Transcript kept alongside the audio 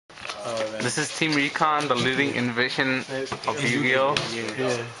This is TeamRekon, the leading invention of Yu-Gi-Oh.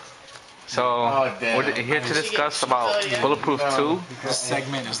 Yeah. So we're here to discuss about Bulletproof 2. This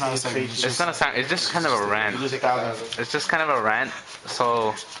segment is not a segment. It's not a segment. It's just kind of a rant. It's just kind of a rant.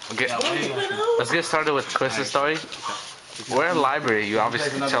 So let's get started with Chris's story. We're a library. You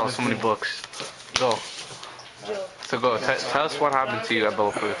obviously tell so many books. Go. So go. Tell us what happened to you at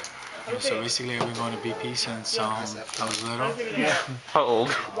Bulletproof. So basically, I've been going to BP since I was little. How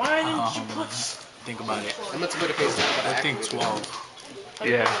old? Think about it. I think 12.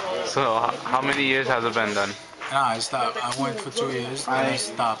 Yeah. So how many years has it been done? Nah, I stopped. I went for 2 years, and I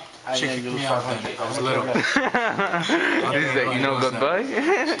stopped. She kicked me out then. I was little. He's like, you know, good boy?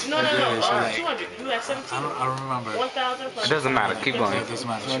 No. I 200. You had 17. don't remember. 1,000. It doesn't matter. Keep going. It doesn't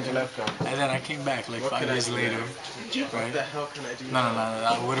matter. And then I came back like 5 years later. Right? No.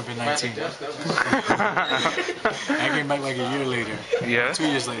 I would have been 19. I came back like a year later. Yeah. 2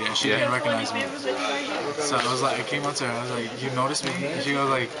 years later, and she didn't recognize me. So I was like, I came up to her. I was like, you noticed me? And she was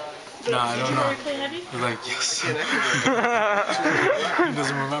like, nah, I don't know. I was like, yes. He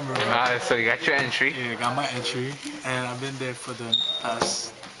doesn't remember me. Alright, so you got your entry. Yeah, I got my entry, and I've been there for the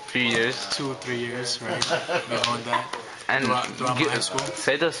past Few years. 2 or 3 years, right? Been on that. And throughout my high school.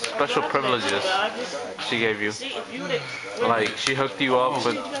 say the special privileges she gave you. Like, she hooked you up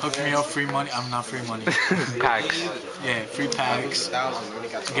with Hooked me up, free money. I'm not free money. packs. Yeah, free packs.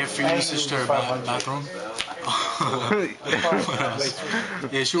 Get free usage to her bathroom. What else?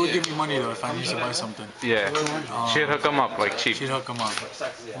 Yeah, she would give me money though if I needed to buy something. Yeah. She'd hook them up, like, cheap. She'd hook them up.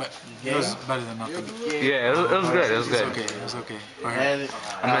 But it was better than nothing. Yeah, it was good. It was good. It was okay. For her.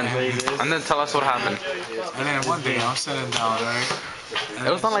 And then tell us what happened. And then one day I'm sitting down, right? And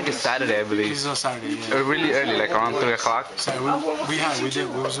It was on like a Saturday, I believe. This was on Saturday, yeah. Really early, like around 3 o'clock. So we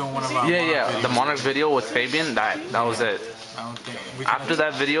was on one of our Yeah. The videos. Monarch video with Fabian, that was it. I don't think we After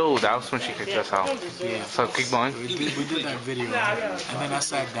that video, that was when she kicked us out. Yeah. So keep going. We did that video, and then I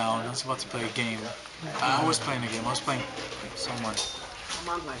sat down. I was about to play a game. I was playing a game. I was playing someone.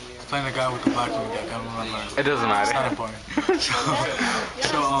 Playing the guy with the black wing deck. I don't remember. It doesn't It's not matter. important.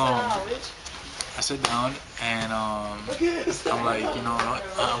 So I sit down and I'm like, you know what?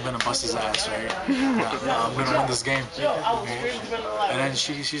 I'm gonna bust his ass, right? I'm gonna win this game. And then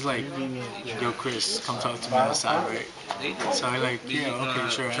she's like, yo, Chris, come talk to me on the side, right? So I like, yeah, okay,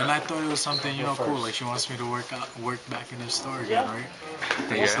 sure. And I thought it was something, you know, cool. Like she wants me to work back in the store again, right?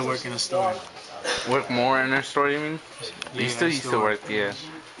 I used to work in the store. Work more in her store, you mean? Yeah, You still used to work, yeah.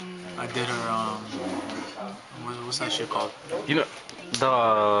 I did her what's that shit called? You know,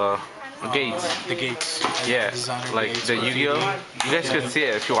 the gates. The gates. Yeah, Designer like gates, the Yu-Gi-Oh. You guys could see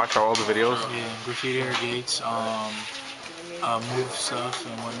it if you watch all the videos. Yeah, graffiti her gates, move stuff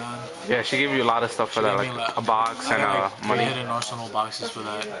and whatnot. Yeah, she gave you a lot of stuff for that, like a box and money. Hidden arsenal boxes for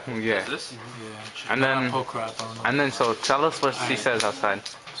that. Yeah. Yeah. And then, poke crap, I don't know. and then, so tell us what she says outside.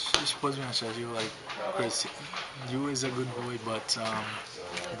 She puts me on stage. You were like, Chris, you is a good boy, but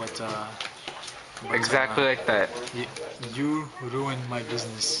Exactly like that. you ruined my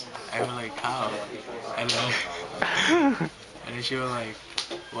business. I was like, how? And then, and then she was like,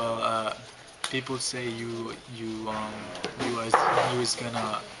 well, people say you was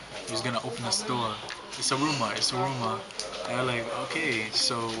gonna open a store. It's a rumor. And I'm like, okay,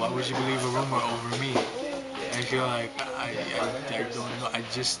 so why would you believe a rumor over me? And I feel like I don't know.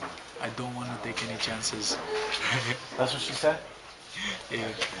 I don't want to take any chances. That's what she said? Yeah.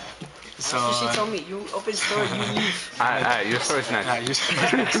 So She told me, you open store, you leave. Alright, your story's next.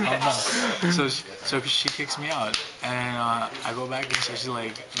 So she kicks me out, and I go back and so she's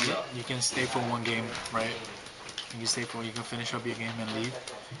like, you can stay for one game, right? You can finish up your game and leave.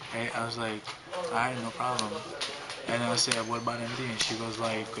 Right? I was like, alright, no problem. And then I said, what about MD? And she goes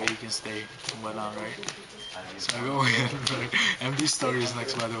like, oh, you can stay and whatnot, right? So I go in. MD's story is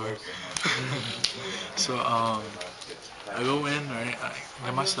next, by the way. So I go in, right? I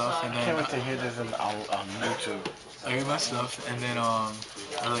get my stuff, and then I can't wait to hear this on YouTube. I get my stuff, and then I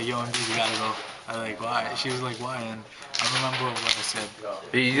was like, yo, MD, we gotta go. I was like, why? She was like, why? And I remember what I said.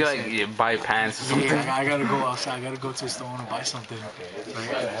 You like you buy pants or something? Yeah, I gotta go outside. I gotta go to the store and buy something.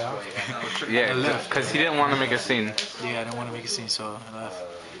 Right? Yeah, I left. because he didn't want to make a scene. Yeah, I didn't want to make a scene, so I left.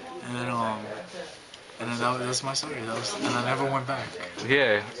 And then that's my story. And I never went back.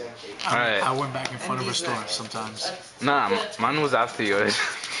 Yeah. Alright. I went back in front of a store sometimes. Nah, mine was after yours.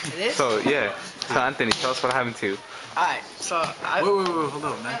 It is? So, yeah. So, Anthony, tell us what happened to you. Alright, so I... Wait, hold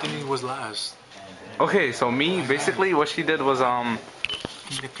on. Anthony was last. Okay, so me, basically, what she did was,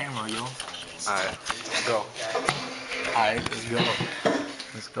 Keep the camera, yo. Alright, go. Alright, let's go.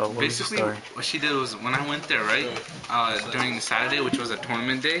 Let's go. What was the Basically, story? what she did was when I went there, right, during Saturday, which was a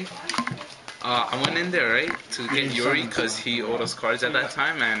tournament day, I went in there, right, to get Yuri because he owed us cards at that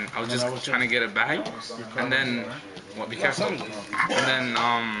time, and I was just trying to get it back. And then, well, be careful. And then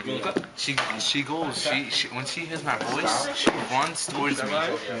she goes, she when she hears my voice, she runs towards me.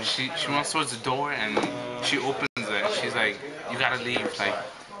 She runs towards the door and she opens it. She's like, "You gotta leave." Like,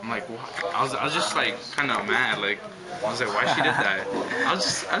 I'm like, what? I was just like kind of mad. Like, I was like, why she did that? I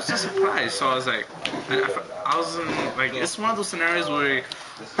was just surprised. So I was like, I was in, like, it's one of those scenarios where.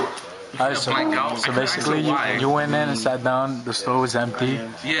 Alright, so basically you went in and sat down, the store was empty.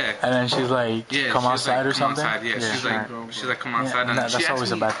 Yeah. And then she's like, come outside like, or something? Outside. Yeah, she's like, come outside. Yeah, And that's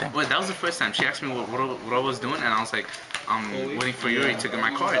always a bad thing. Wait, that was the first time. She asked me what I was doing, and I was like, I'm waiting for Yuri to get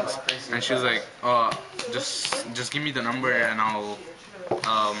my cards. And she was like, just give me the number and I'll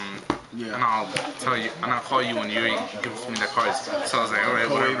tell you, and I'll call you when Yuri gives me the cards. So I was like, alright,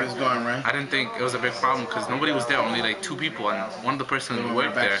 whatever. I didn't think it was a big problem because nobody was there, only like 2 people, and one of the persons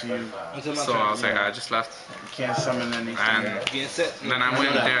worked there. So I was like, I just left. Can't summon anything. And then I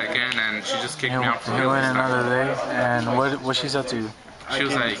went there again, and she just kicked me out from You went another day, and what she said to you? She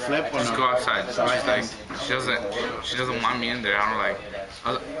was like, just go outside. She's like, she doesn't want me in there. I'm like,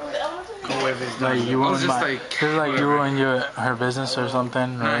 like you I was just like, you ruined her business or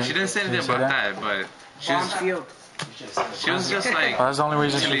something, right? No, she didn't say anything about that, but she was just like. Well, that's the only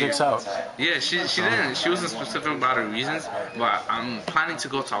reason she kicks out. Yeah, she didn't. She wasn't specific about her reasons, but I'm planning to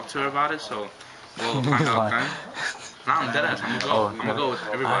go talk to her about it, so we'll find out. Okay? No, I'm dead ass. I'm gonna go. I'm gonna go with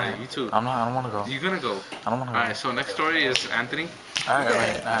everybody. You too. I don't want to go. You're gonna go. I don't want to go. Alright, so next story is Anthony.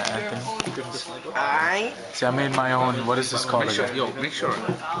 Alright, Anthony. Alright. See, I made my own. What is this called Make sure, again? yo, make sure.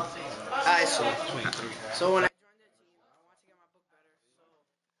 Alright, so when I joined the team, I want to get my book better. So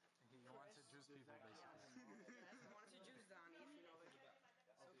wanted to juice Donnie, if you know it.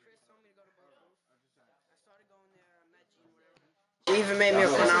 So Chris told me to go to Bulletproof. I started going there. I met Gene, whatever. She even made me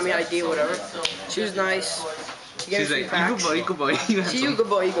a Konami ID, whatever. She was nice. She gave She's me like, packs. you good boy. You good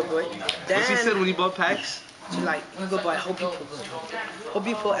boy, you good boy. Then What she said when you bought packs? she's like, you good boy. Hope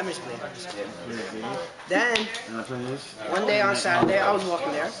you pull Emmer's blade. Then one day on Saturday, I was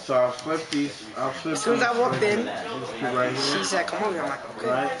walking there. So I'll flip these. As soon as I walked in, right she here. said, come over here. I'm like,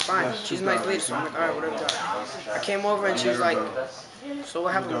 okay, fine. She's a nice lady, so I'm like, alright, whatever. I came over and she was like, so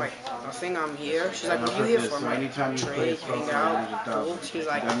what happened? I'm like, nothing, I'm here. She's like, what are you here for? I'm like, trade, hang out, cool. She's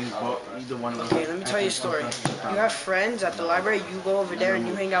like, okay, let me tell you a story. You have friends at the library, you go over there and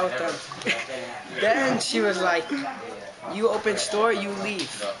you hang out with them. Then she was like, you open store, you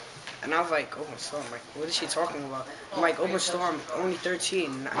leave. And I was like, open store? I'm like, what is she talking about? I'm like, open store, I'm only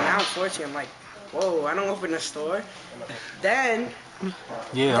 13. Now I'm 14. I'm like, whoa, I don't open a store. Then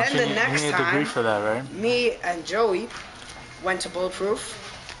Yeah, the next you need a degree time, for that, right? me and Joey went to Bulletproof.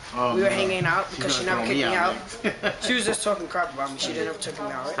 Oh, We were no. hanging out because she never She's kicked gonna me throw out. me out. She was just talking crap about me. She didn't ever took me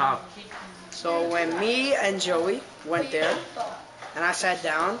out, right? Stop. So when me and Joey went there, and I sat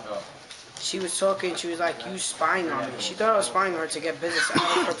down, she was talking. She was like, "You spying on me." She thought I was spying on her to get business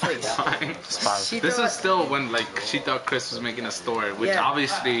out of her place. She This thought- is still when like she thought Chris was making a story, which Yeah.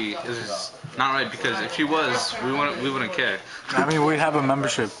 obviously is not right because if she was, we wouldn't care. I mean, we'd have a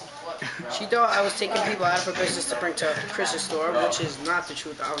membership. She thought I was taking people out of her business to bring to Chris's store, which is not the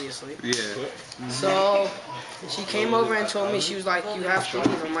truth, obviously. Yeah. So she came over and told me, she was like, "You have to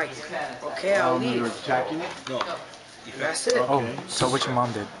leave." I'm like, "Okay, I'll You were leave." attacking it? That's it. Oh, so what your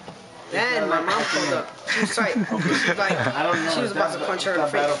mom did? Then my mom pulled up. She was like, I don't know. she was about to punch her in the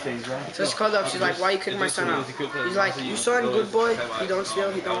face. So she called up. She's like, "Why you kicking my son out?" He's like, "You son, good boy. He don't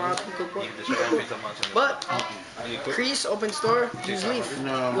steal. He don't rob. He good boy." But Chris, open store, you leave.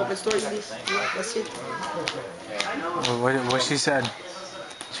 You open store, you leave. Yeah, that's it. What she said?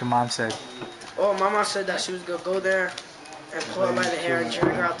 What your mom said? Oh, my mom said that she was gonna go there and pull her by the hair and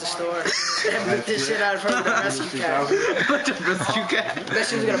drag her out the store and beat the shit out of her with a rescue cat. That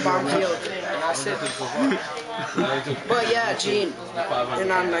she was gonna bomb field. And that's it. But yeah, Jean, you're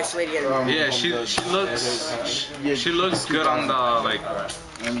not a nice lady anymore. Yeah, she looks good on the like.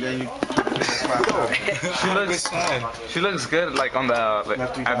 And then you She looks good like on the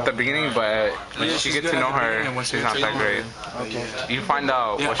at the beginning, but when Yeah, you she's get good to at know the her, beginning, once she's you not get that to know great. okay. You find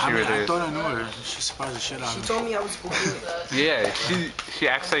out what she really I is. thought I knew her. She surprised the shit out She of me. told me I was good. Yeah, she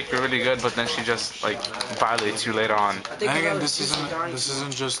acts like you're really good, but then she just like violates you later on. I think And I again, was this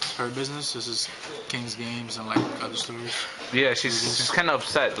isn't just her business. This is King's Games and like other stores. Yeah, she's kind of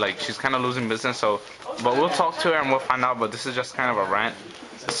upset. Like she's kind of losing business. So, but we'll talk to her and we'll find out. But this is just kind of a rant.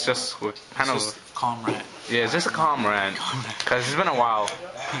 It's just we're kind It's of just calm rant. yeah, it's just a calm rant because it's been a while.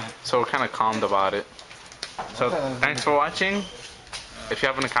 So we're kind of calmed about it. So thanks for watching. If you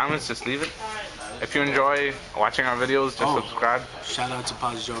have any comments, just leave it. If you enjoy watching our videos, just subscribe. Shout out to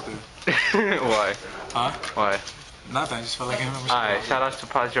Paz Joker. Why? Huh? Why? Nothing. I just felt like I remember. Alright, shout out to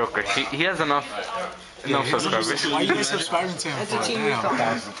Paz Joker. He has enough subscribers. Why you guys subscribing to him? It's a For? TeamRekon.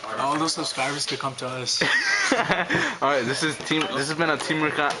 Damn. All those subscribers could come to us. Alright, this has been a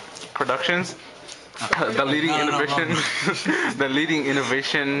TeamRekon Productions. The leading the leading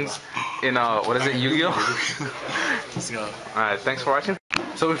innovations in what is it, Yu-Gi-Oh? Let's go. Alright, thanks for watching.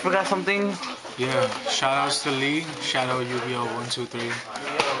 So we forgot something. Yeah. Shout outs to Lee. Shout out Yu-Gi-Oh 123.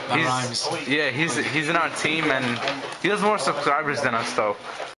 That rhymes. Yeah, he's in our team and he has more subscribers than us though.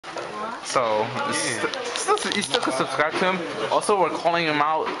 So you still could subscribe to him. Also, we're calling him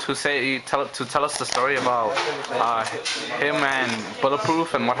out to tell us the story about him and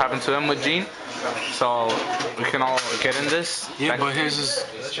Bulletproof and what happened to him with Gene. So we can all get in this. Yeah, but his is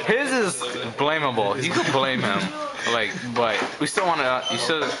blamable. You can blame him, but we still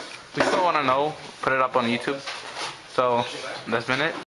wanna know. Put it up on YouTube. So that's been it.